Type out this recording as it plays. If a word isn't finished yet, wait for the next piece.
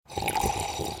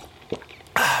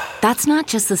That's not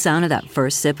just the sound of that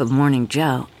first sip of Morning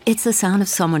Joe. It's the sound of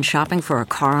someone shopping for a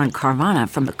car on Carvana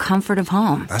from the comfort of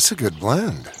home. That's a good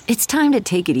blend. It's time to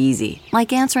take it easy,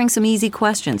 like answering some easy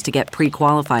questions to get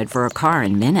pre-qualified for a car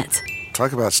in minutes.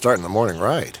 Talk about starting the morning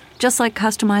right. Just like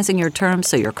customizing your terms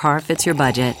so your car fits your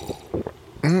budget.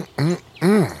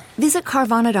 Visit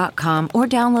Carvana.com or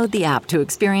download the app to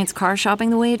experience car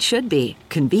shopping the way it should be.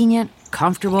 Convenient,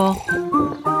 comfortable.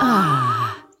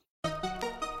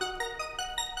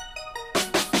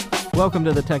 Welcome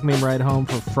to the Tech Meme Ride Home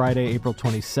for Friday, April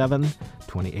 27,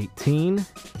 2018.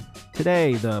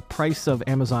 Today, the price of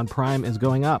Amazon Prime is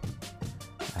going up.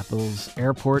 Apple's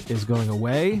Airport is going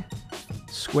away.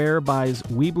 Square buys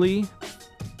Weebly.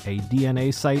 A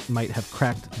DNA site might have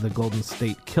cracked the Golden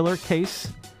State Killer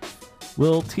case.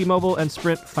 Will T-Mobile and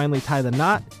Sprint finally tie the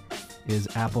knot? Is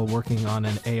Apple working on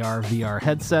an AR/VR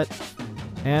headset?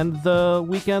 And the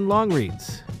weekend long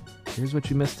reads. Here's what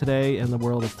you missed today in the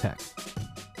world of tech.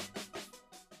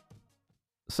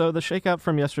 So the shakeout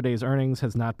from yesterday's earnings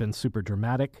has not been super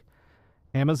dramatic.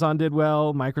 Amazon did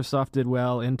well, Microsoft did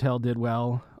well, Intel did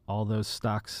well. All those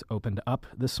stocks opened up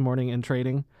this morning in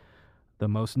trading. The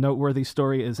most noteworthy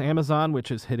story is Amazon,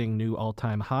 which is hitting new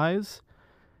all-time highs.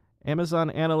 Amazon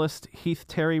analyst Heath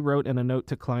Terry wrote in a note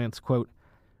to clients, quote,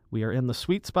 "We are in the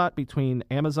sweet spot between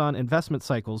Amazon investment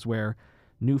cycles where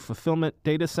new fulfillment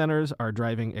data centers are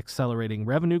driving accelerating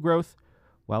revenue growth,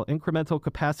 while incremental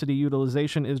capacity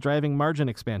utilization is driving margin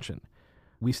expansion.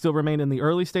 We still remain in the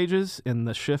early stages in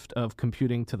the shift of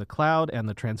computing to the cloud and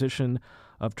the transition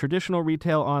of traditional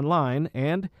retail online,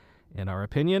 and, in our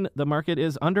opinion, the market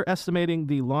is underestimating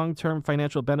the long-term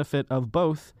financial benefit of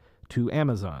both to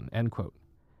Amazon," end quote.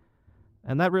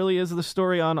 And that really is the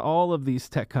story on all of these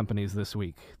tech companies this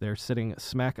week. They're sitting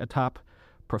smack atop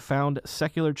profound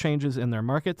secular changes in their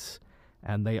markets,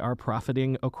 and they are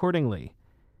profiting accordingly.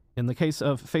 In the case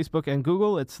of Facebook and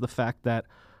Google, it's the fact that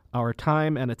our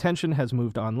time and attention has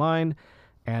moved online,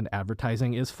 and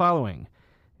advertising is following.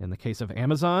 In the case of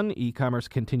Amazon, e-commerce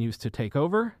continues to take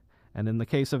over. And in the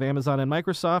case of Amazon and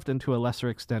Microsoft, and to a lesser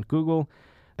extent Google,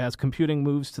 as computing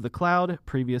moves to the cloud,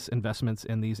 previous investments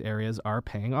in these areas are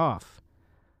paying off.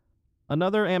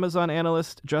 Another Amazon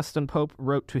analyst, Justin Pope,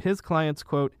 wrote to his clients,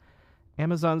 quote,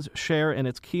 "Amazon's share in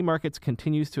its key markets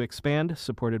continues to expand,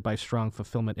 supported by strong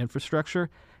fulfillment infrastructure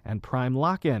and Prime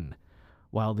lock-in,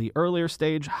 while the earlier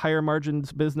stage, higher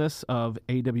margins business of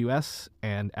AWS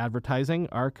and advertising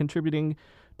are contributing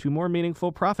to more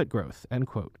meaningful profit growth," end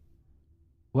quote.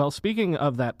 Well, speaking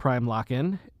of that Prime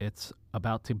lock-in, it's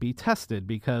about to be tested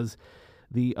because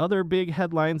the other big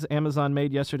headlines Amazon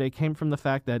made yesterday came from the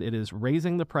fact that it is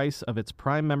raising the price of its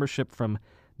Prime membership from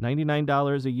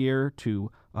 $99 a year to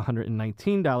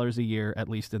 $119 a year, at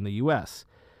least in the U.S.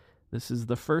 This is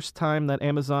the first time that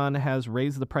Amazon has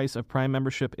raised the price of Prime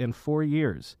membership in 4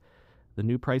 years. The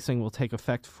new pricing will take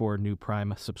effect for new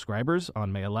Prime subscribers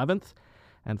on May 11th,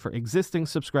 and for existing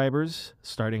subscribers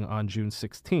starting on June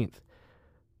 16th.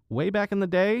 Way back in the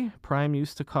day, Prime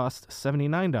used to cost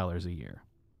 $79 a year.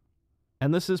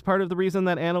 And this is part of the reason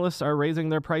that analysts are raising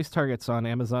their price targets on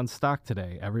Amazon stock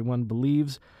today. Everyone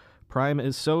believes Prime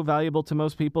is so valuable to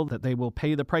most people that they will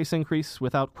pay the price increase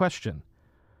without question.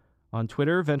 On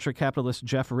Twitter, venture capitalist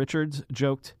Jeff Richards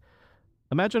joked,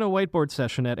 "Imagine a whiteboard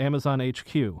session at Amazon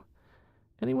HQ.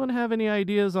 Anyone have any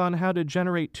ideas on how to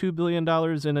generate $2 billion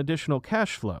in additional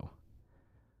cash flow?"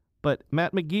 But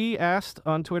Matt McGee asked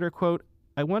on Twitter, quote,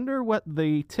 "I wonder what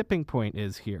the tipping point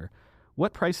is here.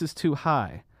 What price is too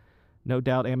high? No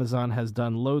doubt Amazon has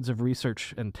done loads of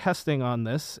research and testing on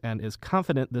this and is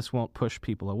confident this won't push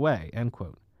people away," end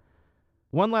quote.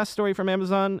 One last story from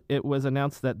Amazon. It was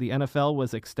announced that the NFL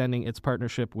was extending its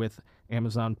partnership with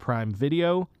Amazon Prime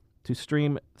Video to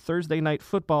stream Thursday Night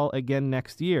Football again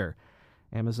next year.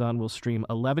 Amazon will stream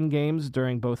 11 games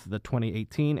during both the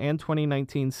 2018 and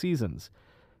 2019 seasons.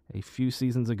 A few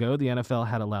seasons ago, the NFL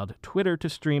had allowed Twitter to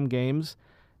stream games,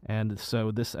 and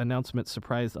so this announcement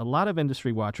surprised a lot of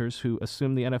industry watchers who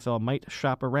assumed the NFL might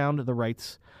shop around the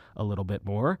rights a little bit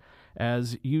more,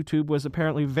 as YouTube was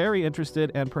apparently very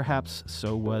interested, and perhaps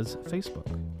so was Facebook.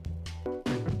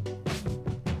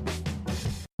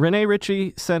 Rene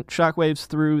Ritchie sent shockwaves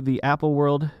through the Apple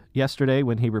world yesterday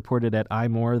when he reported at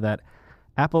iMore that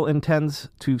Apple intends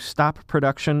to stop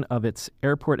production of its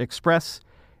Airport Express,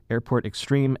 Airport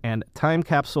Extreme, and Time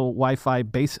Capsule Wi-Fi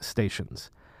base stations.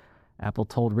 Apple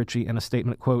told Ritchie in a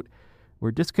statement, quote,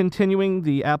 "We're discontinuing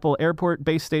the Apple Airport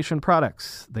base station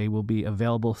products. They will be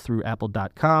available through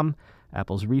Apple.com,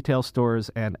 Apple's retail stores,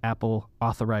 and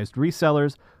Apple-authorized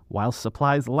resellers while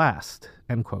supplies last,"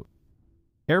 end quote.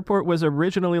 Airport was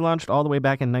originally launched all the way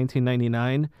back in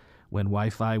 1999 when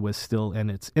Wi-Fi was still in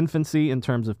its infancy in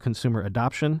terms of consumer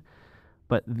adoption.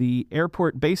 But the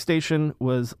airport base station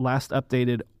was last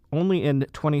updated only in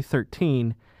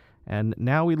 2013, and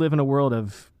now we live in a world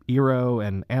of Eero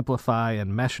and Amplify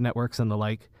and mesh networks and the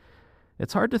like.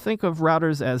 It's hard to think of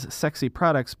routers as sexy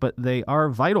products, but they are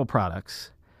vital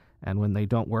products, and when they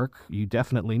don't work, you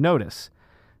definitely notice.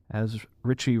 As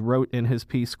Ritchie wrote in his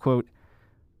piece, quote,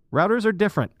 "Routers are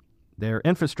different. They're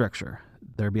infrastructure.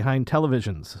 They're behind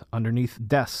televisions, underneath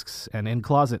desks, and in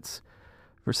closets.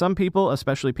 For some people,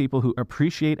 especially people who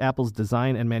appreciate Apple's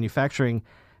design and manufacturing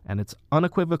and its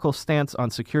unequivocal stance on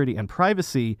security and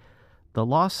privacy, the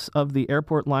loss of the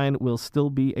airport line will still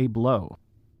be a blow."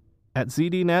 At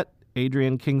ZDNet,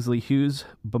 Adrian Kingsley Hughes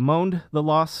bemoaned the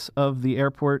loss of the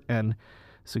airport and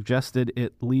suggested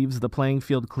it leaves the playing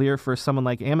field clear for someone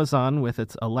like Amazon with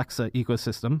its Alexa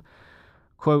ecosystem.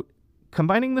 Quote,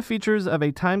 "Combining the features of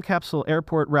a time capsule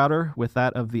airport router with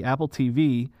that of the Apple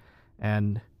TV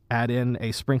and add in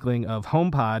a sprinkling of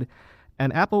HomePod,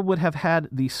 and Apple would have had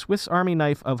the Swiss Army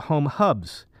knife of home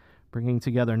hubs, bringing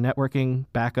together networking,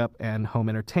 backup, and home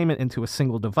entertainment into a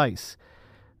single device.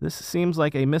 This seems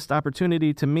like a missed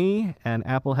opportunity to me, and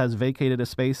Apple has vacated a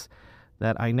space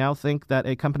that I now think that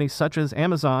a company such as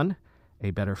Amazon,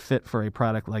 a better fit for a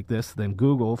product like this than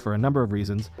Google for a number of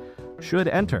reasons, should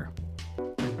enter."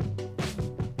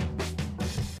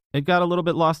 It got a little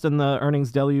bit lost in the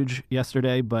earnings deluge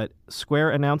yesterday, but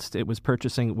Square announced it was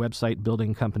purchasing website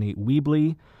building company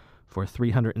Weebly for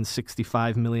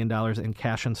 $365 million in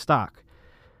cash and stock.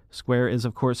 Square is,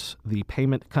 of course, the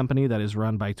payment company that is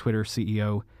run by Twitter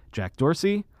CEO Jack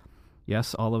Dorsey.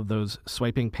 Yes, all of those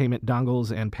swiping payment dongles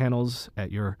and panels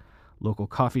at your local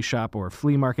coffee shop or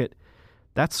flea market.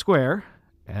 That's Square,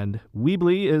 and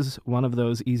Weebly is one of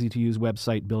those easy-to-use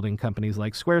website building companies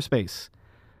like Squarespace.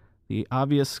 The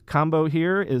obvious combo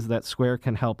here is that Square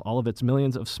can help all of its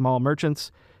millions of small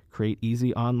merchants create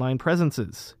easy online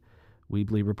presences.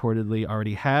 Weebly reportedly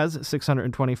already has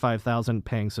 625,000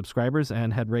 paying subscribers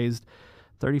and had raised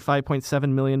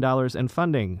 $35.7 million in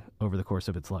funding over the course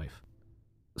of its life.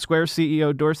 Square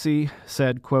CEO Dorsey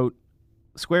said, quote,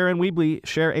 "Square and Weebly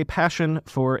share a passion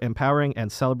for empowering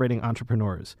and celebrating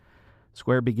entrepreneurs.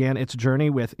 Square began its journey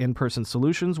with in-person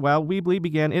solutions, while Weebly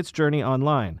began its journey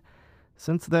online.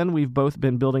 Since then, we've both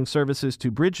been building services to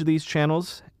bridge these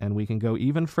channels, and we can go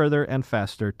even further and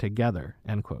faster together,"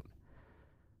 end quote.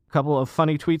 A couple of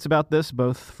funny tweets about this,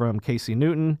 both from Casey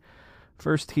Newton.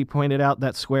 First, he pointed out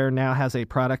that Square now has a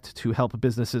product to help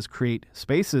businesses create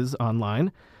spaces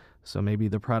online, so maybe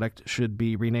the product should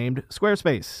be renamed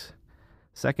Squarespace.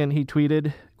 Second, he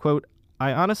tweeted, quote,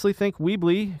 "I honestly think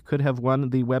Weebly could have won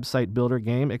the website builder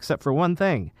game except for one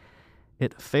thing.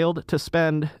 It failed to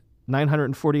spend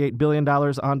 $948 billion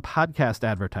on podcast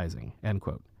advertising," end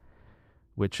quote.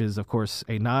 Which is, of course,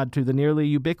 a nod to the nearly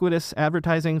ubiquitous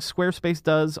advertising Squarespace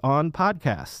does on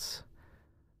podcasts.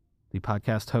 The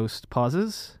podcast host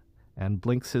pauses and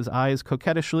blinks his eyes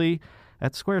coquettishly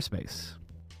at Squarespace.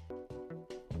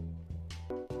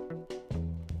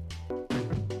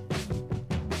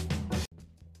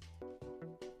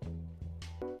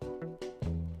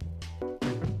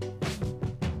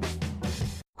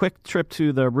 Quick trip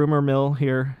to the rumor mill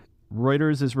here.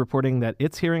 Reuters is reporting that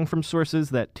it's hearing from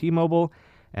sources that T-Mobile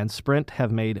and Sprint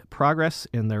have made progress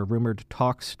in their rumored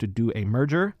talks to do a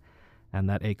merger, and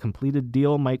that a completed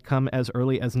deal might come as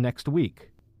early as next week.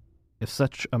 If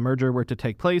such a merger were to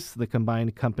take place, the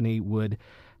combined company would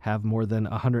have more than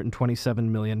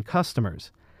 127 million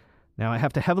customers. Now, I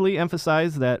have to heavily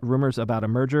emphasize that rumors about a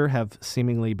merger have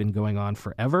seemingly been going on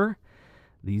forever.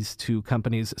 These two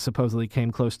companies supposedly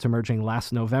came close to merging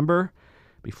last November,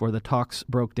 before the talks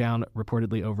broke down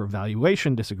reportedly over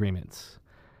valuation disagreements.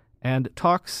 And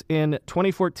talks in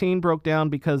 2014 broke down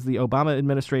because the Obama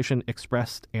administration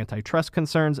expressed antitrust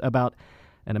concerns about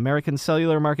an American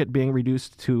cellular market being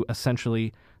reduced to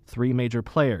essentially 3 major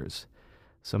players.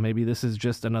 So maybe this is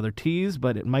just another tease,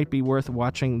 but it might be worth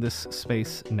watching this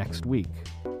space next week.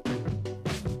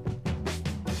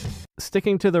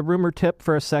 Sticking to the rumor tip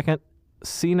for a second,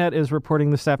 CNET is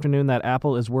reporting this afternoon that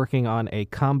Apple is working on a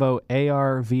combo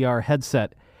AR/VR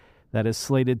headset that is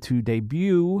slated to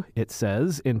debut, it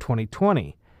says, in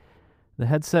 2020. The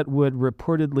headset would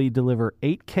reportedly deliver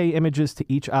 8K images to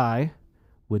each eye,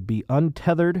 would be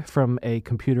untethered from a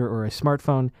computer or a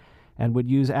smartphone, and would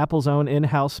use Apple's own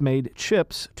in-house made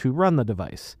chips to run the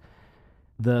device.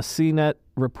 The CNET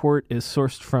report is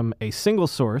sourced from a single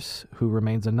source who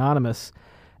remains anonymous,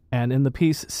 and in the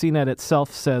piece, CNET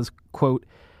itself says, quote,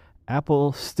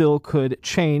 "Apple still could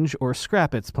change or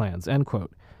scrap its plans," end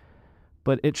quote.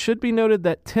 But it should be noted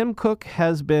that Tim Cook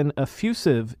has been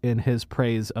effusive in his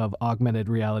praise of augmented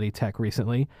reality tech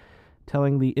recently,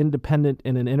 telling The Independent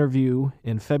in an interview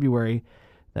in February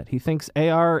that he thinks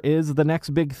AR is the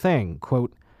next big thing.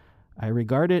 Quote, "I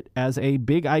regard it as a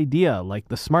big idea like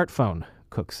the smartphone,"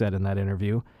 Cook said in that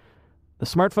interview. "The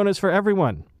smartphone is for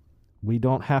everyone. We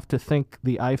don't have to think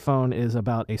the iPhone is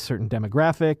about a certain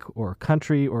demographic or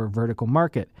country or vertical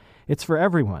market. It's for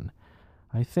everyone.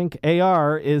 I think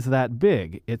AR is that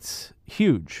big. It's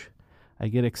huge. I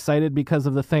get excited because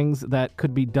of the things that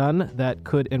could be done that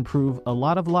could improve a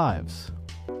lot of lives."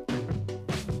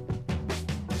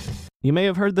 You may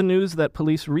have heard the news that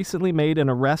police recently made an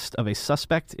arrest of a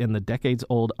suspect in the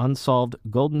decades-old unsolved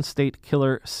Golden State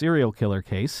Killer serial killer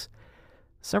case.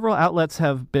 Several outlets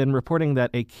have been reporting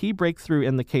that a key breakthrough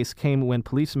in the case came when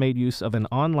police made use of an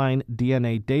online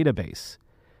DNA database.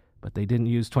 But they didn't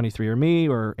use 23andMe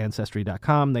or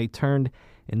Ancestry.com. They turned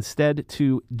instead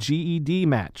to GED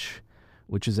Match,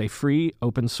 which is a free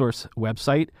open-source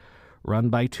website run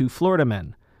by two Florida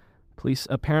men. Police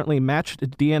apparently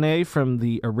matched DNA from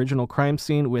the original crime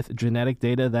scene with genetic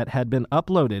data that had been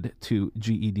uploaded to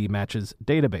GED Match's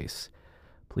database.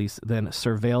 Police then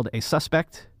surveilled a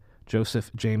suspect, Joseph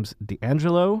James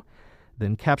D'Angelo,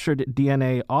 then captured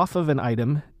DNA off of an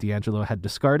item D'Angelo had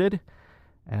discarded,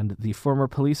 and the former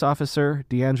police officer,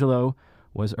 D'Angelo,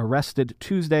 was arrested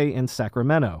Tuesday in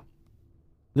Sacramento.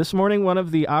 This morning, one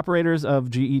of the operators of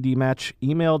GED Match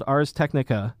emailed Ars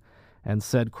Technica and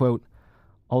said, quote,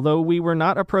 "Although we were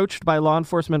not approached by law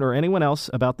enforcement or anyone else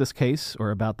about this case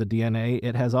or about the DNA,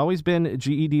 it has always been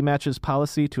GED Match's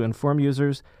policy to inform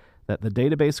users that the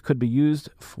database could be used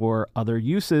for other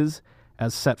uses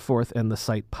as set forth in the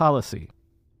site policy.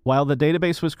 While the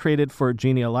database was created for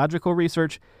genealogical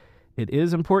research, it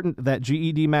is important that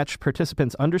GED Match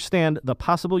participants understand the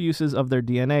possible uses of their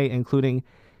DNA, including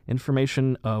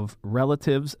information of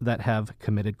relatives that have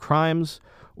committed crimes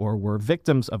or were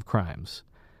victims of crimes.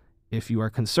 If you are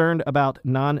concerned about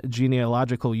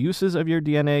non-genealogical uses of your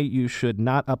DNA, you should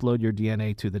not upload your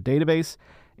DNA to the database,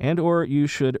 and or you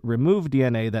should remove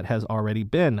DNA that has already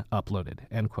been uploaded,"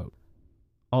 end quote.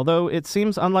 Although it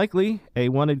seems unlikely a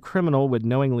wanted criminal would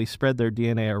knowingly spread their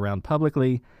DNA around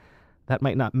publicly, that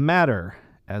might not matter.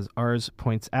 As Ars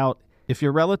points out, if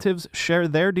your relatives share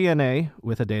their DNA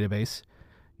with a database,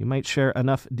 you might share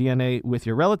enough DNA with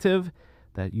your relative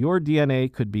that your DNA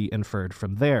could be inferred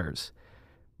from theirs.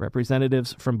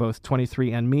 Representatives from both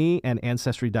 23andMe and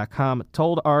Ancestry.com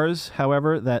told Ars,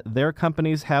 however, that their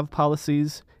companies have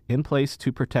policies in place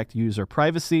to protect user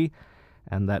privacy,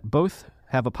 and that both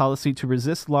have a policy to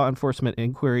resist law enforcement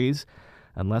inquiries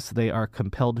unless they are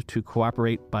compelled to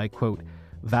cooperate by, quote,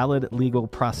 "valid legal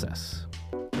process."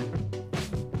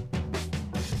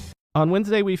 On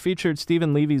Wednesday, we featured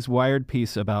Stephen Levy's Wired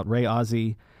piece about Ray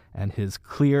Ozzie and his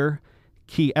Clear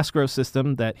key escrow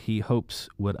system that he hopes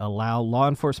would allow law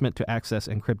enforcement to access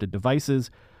encrypted devices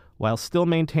while still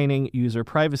maintaining user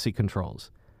privacy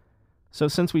controls. So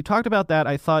since we talked about that,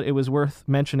 I thought it was worth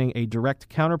mentioning a direct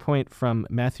counterpoint from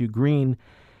Matthew Green,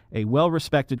 a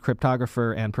well-respected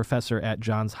cryptographer and professor at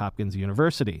Johns Hopkins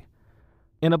University.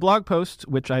 In a blog post,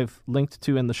 which I've linked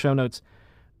to in the show notes,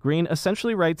 Green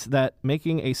essentially writes that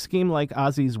making a scheme like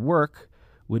Ozzie's work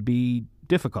would be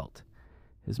difficult.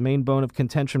 His main bone of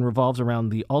contention revolves around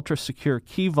the ultra-secure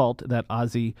key vault that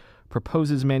Ozzie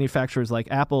proposes manufacturers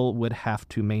like Apple would have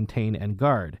to maintain and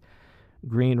guard.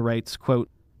 Green writes, quote,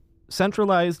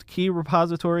 "Centralized key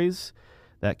repositories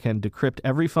that can decrypt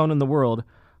every phone in the world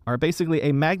are basically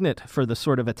a magnet for the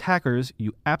sort of attackers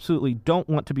you absolutely don't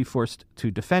want to be forced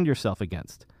to defend yourself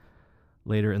against."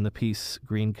 Later in the piece,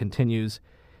 Green continues,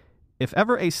 "If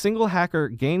ever a single hacker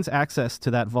gains access to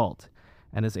that vault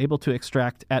and is able to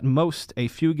extract at most a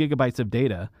few gigabytes of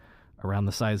data, around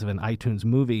the size of an iTunes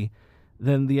movie,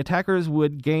 then the attackers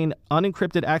would gain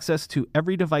unencrypted access to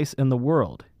every device in the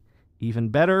world. Even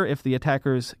better, if the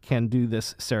attackers can do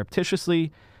this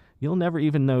surreptitiously, you'll never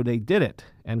even know they did it,"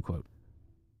 end quote.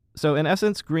 So in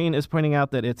essence, Green is pointing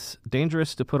out that it's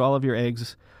dangerous to put all of your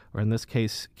eggs, or in this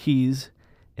case, keys,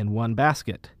 in one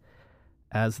basket.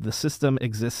 As the system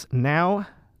exists now,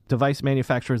 device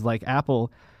manufacturers like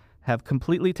Apple have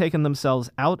completely taken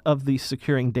themselves out of the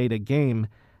securing data game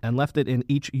and left it in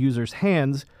each user's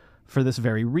hands for this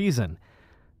very reason.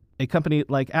 A company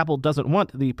like Apple doesn't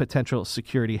want the potential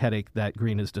security headache that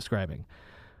Green is describing.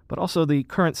 But also the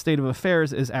current state of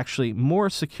affairs is actually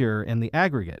more secure in the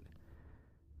aggregate.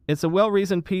 It's a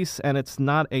well-reasoned piece, and it's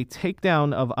not a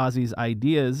takedown of Ozzie's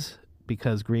ideas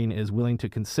because Green is willing to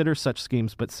consider such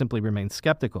schemes but simply remains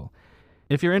skeptical.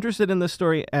 If you're interested in this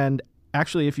story, and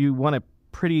actually if you want to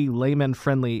pretty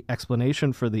layman-friendly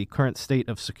explanation for the current state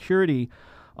of security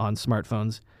on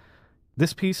smartphones.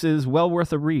 This piece is well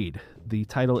worth a read. The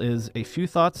title is A Few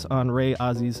Thoughts on Ray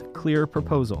Ozzy's Clear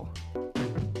Proposal.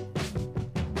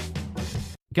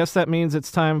 Guess that means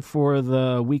it's time for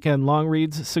the weekend long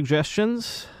reads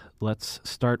suggestions. Let's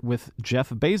start with Jeff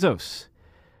Bezos.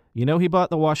 You know he bought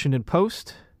the Washington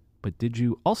Post, but did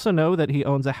you also know that he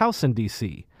owns a house in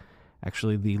D.C.?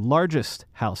 Actually, the largest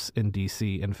house in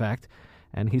D.C., in fact,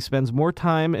 and he spends more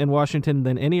time in Washington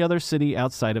than any other city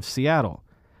outside of Seattle.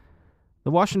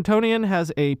 The Washingtonian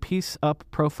has a piece up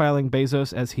profiling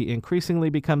Bezos as he increasingly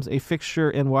becomes a fixture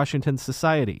in Washington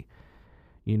society.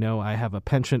 You know, I have a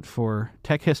penchant for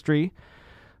tech history,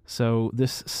 so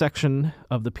this section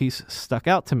of the piece stuck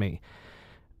out to me.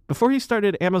 Before he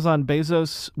started Amazon,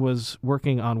 Bezos was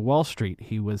working on Wall Street.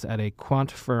 He was at a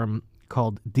quant firm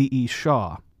called D.E.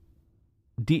 Shaw.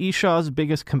 D.E. Shaw's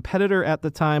biggest competitor at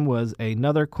the time was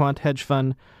another quant hedge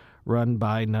fund run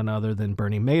by none other than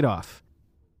Bernie Madoff.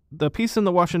 The piece in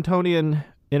the Washingtonian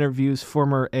interviews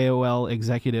former AOL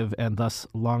executive and thus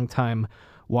longtime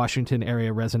Washington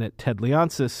area resident Ted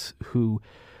Leonsis, who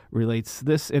relates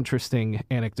this interesting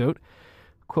anecdote.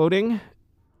 Quoting,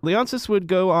 Leonsis would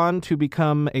go on to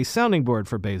become a sounding board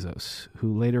for Bezos,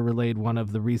 who later relayed one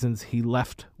of the reasons he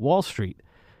left Wall Street.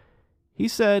 He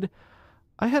said,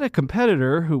 I had a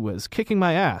competitor who was kicking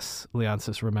my ass,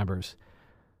 Leonsis remembers.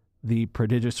 The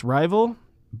prodigious rival,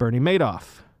 Bernie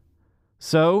Madoff.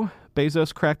 So,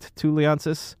 Bezos cracked to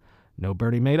Leonsis, no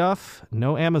Bernie Madoff,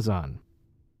 no Amazon.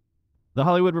 The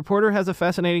Hollywood Reporter has a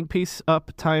fascinating piece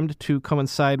up timed to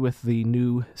coincide with the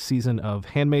new season of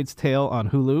Handmaid's Tale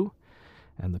on Hulu,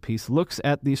 and the piece looks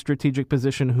at the strategic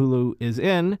position Hulu is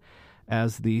in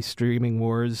as the streaming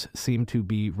wars seem to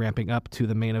be ramping up to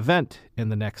the main event in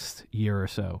the next year or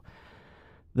so.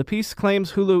 The piece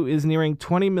claims Hulu is nearing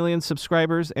 20 million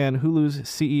subscribers, and Hulu's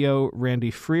CEO, Randy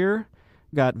Freer,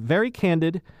 got very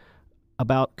candid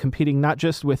about competing not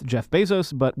just with Jeff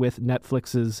Bezos, but with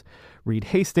Netflix's Reed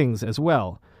Hastings as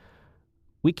well.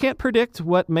 We can't predict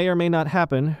what may or may not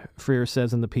happen, Freer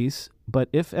says in the piece, but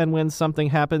if and when something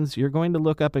happens, you're going to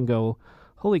look up and go,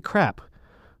 holy crap,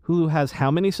 Hulu has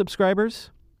how many subscribers?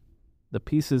 The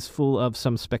piece is full of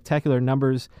some spectacular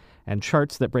numbers and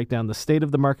charts that break down the state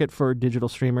of the market for digital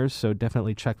streamers, so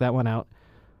definitely check that one out.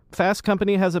 Fast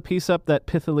Company has a piece up that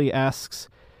pithily asks,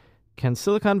 can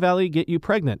Silicon Valley get you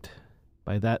pregnant?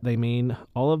 By that they mean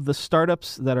all of the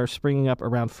startups that are springing up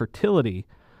around fertility,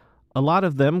 a lot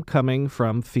of them coming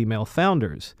from female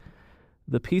founders.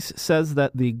 The piece says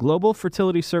that the global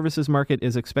fertility services market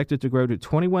is expected to grow to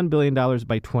 $21 billion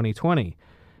by 2020.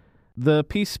 The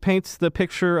piece paints the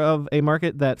picture of a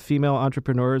market that female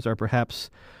entrepreneurs are perhaps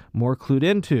more clued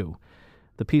into.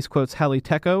 The piece quotes Hallie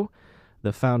Tecco,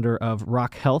 the founder of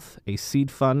Rock Health, a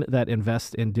seed fund that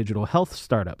invests in digital health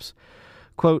startups.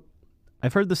 Quote,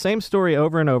 I've heard the same story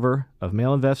over and over of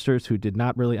male investors who did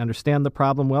not really understand the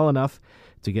problem well enough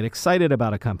to get excited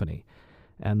about a company.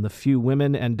 And the few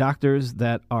women and doctors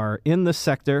that are in the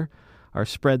sector are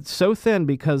spread so thin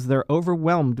because they're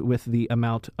overwhelmed with the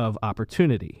amount of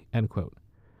opportunity, end quote.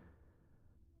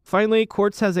 Finally,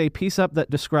 Quartz has a piece up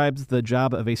that describes the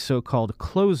job of a so-called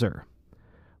closer.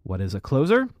 What is a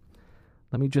closer?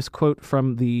 Let me just quote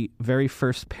from the very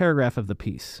first paragraph of the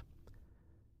piece.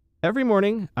 Every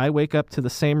morning, I wake up to the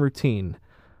same routine.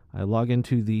 I log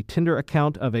into the Tinder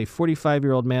account of a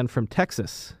 45-year-old man from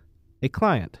Texas, a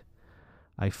client.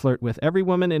 I flirt with every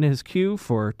woman in his queue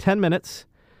for 10 minutes,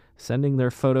 sending their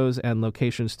photos and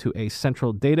locations to a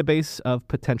central database of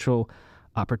potential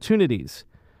opportunities.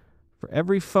 For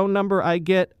every phone number I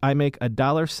get, I make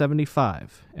 $1.75,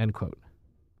 end quote.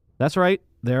 That's right.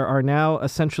 There are now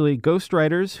essentially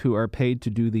ghostwriters who are paid to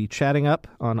do the chatting up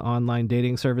on online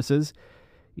dating services,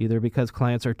 either because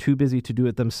clients are too busy to do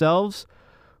it themselves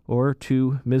or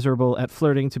too miserable at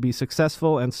flirting to be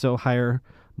successful and so hire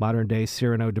modern-day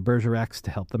Cyrano de Bergeracs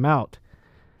to help them out.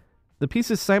 The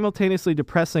piece is simultaneously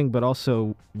depressing but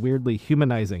also weirdly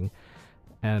humanizing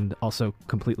and also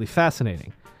completely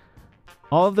fascinating.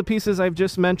 All of the pieces I've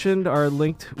just mentioned are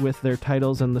linked with their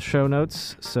titles in the show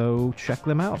notes, so check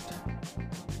them out.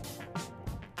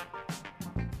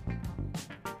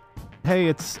 Hey,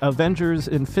 it's Avengers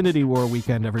Infinity War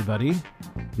weekend, everybody.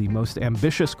 The most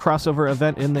ambitious crossover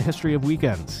event in the history of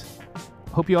weekends.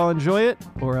 Hope you all enjoy it,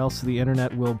 or else the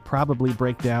internet will probably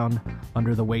break down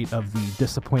under the weight of the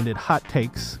disappointed hot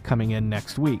takes coming in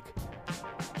next week.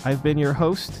 I've been your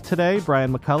host today,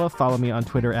 Brian McCullough. Follow me on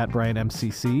Twitter at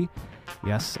BrianMCC.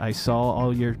 Yes, I saw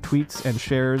all your tweets and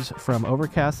shares from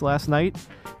Overcast last night.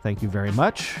 Thank you very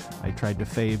much. I tried to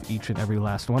fave each and every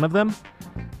last one of them.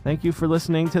 Thank you for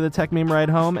listening to the Tech Meme Ride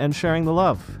Home and sharing the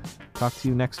love. Talk to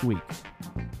you next week.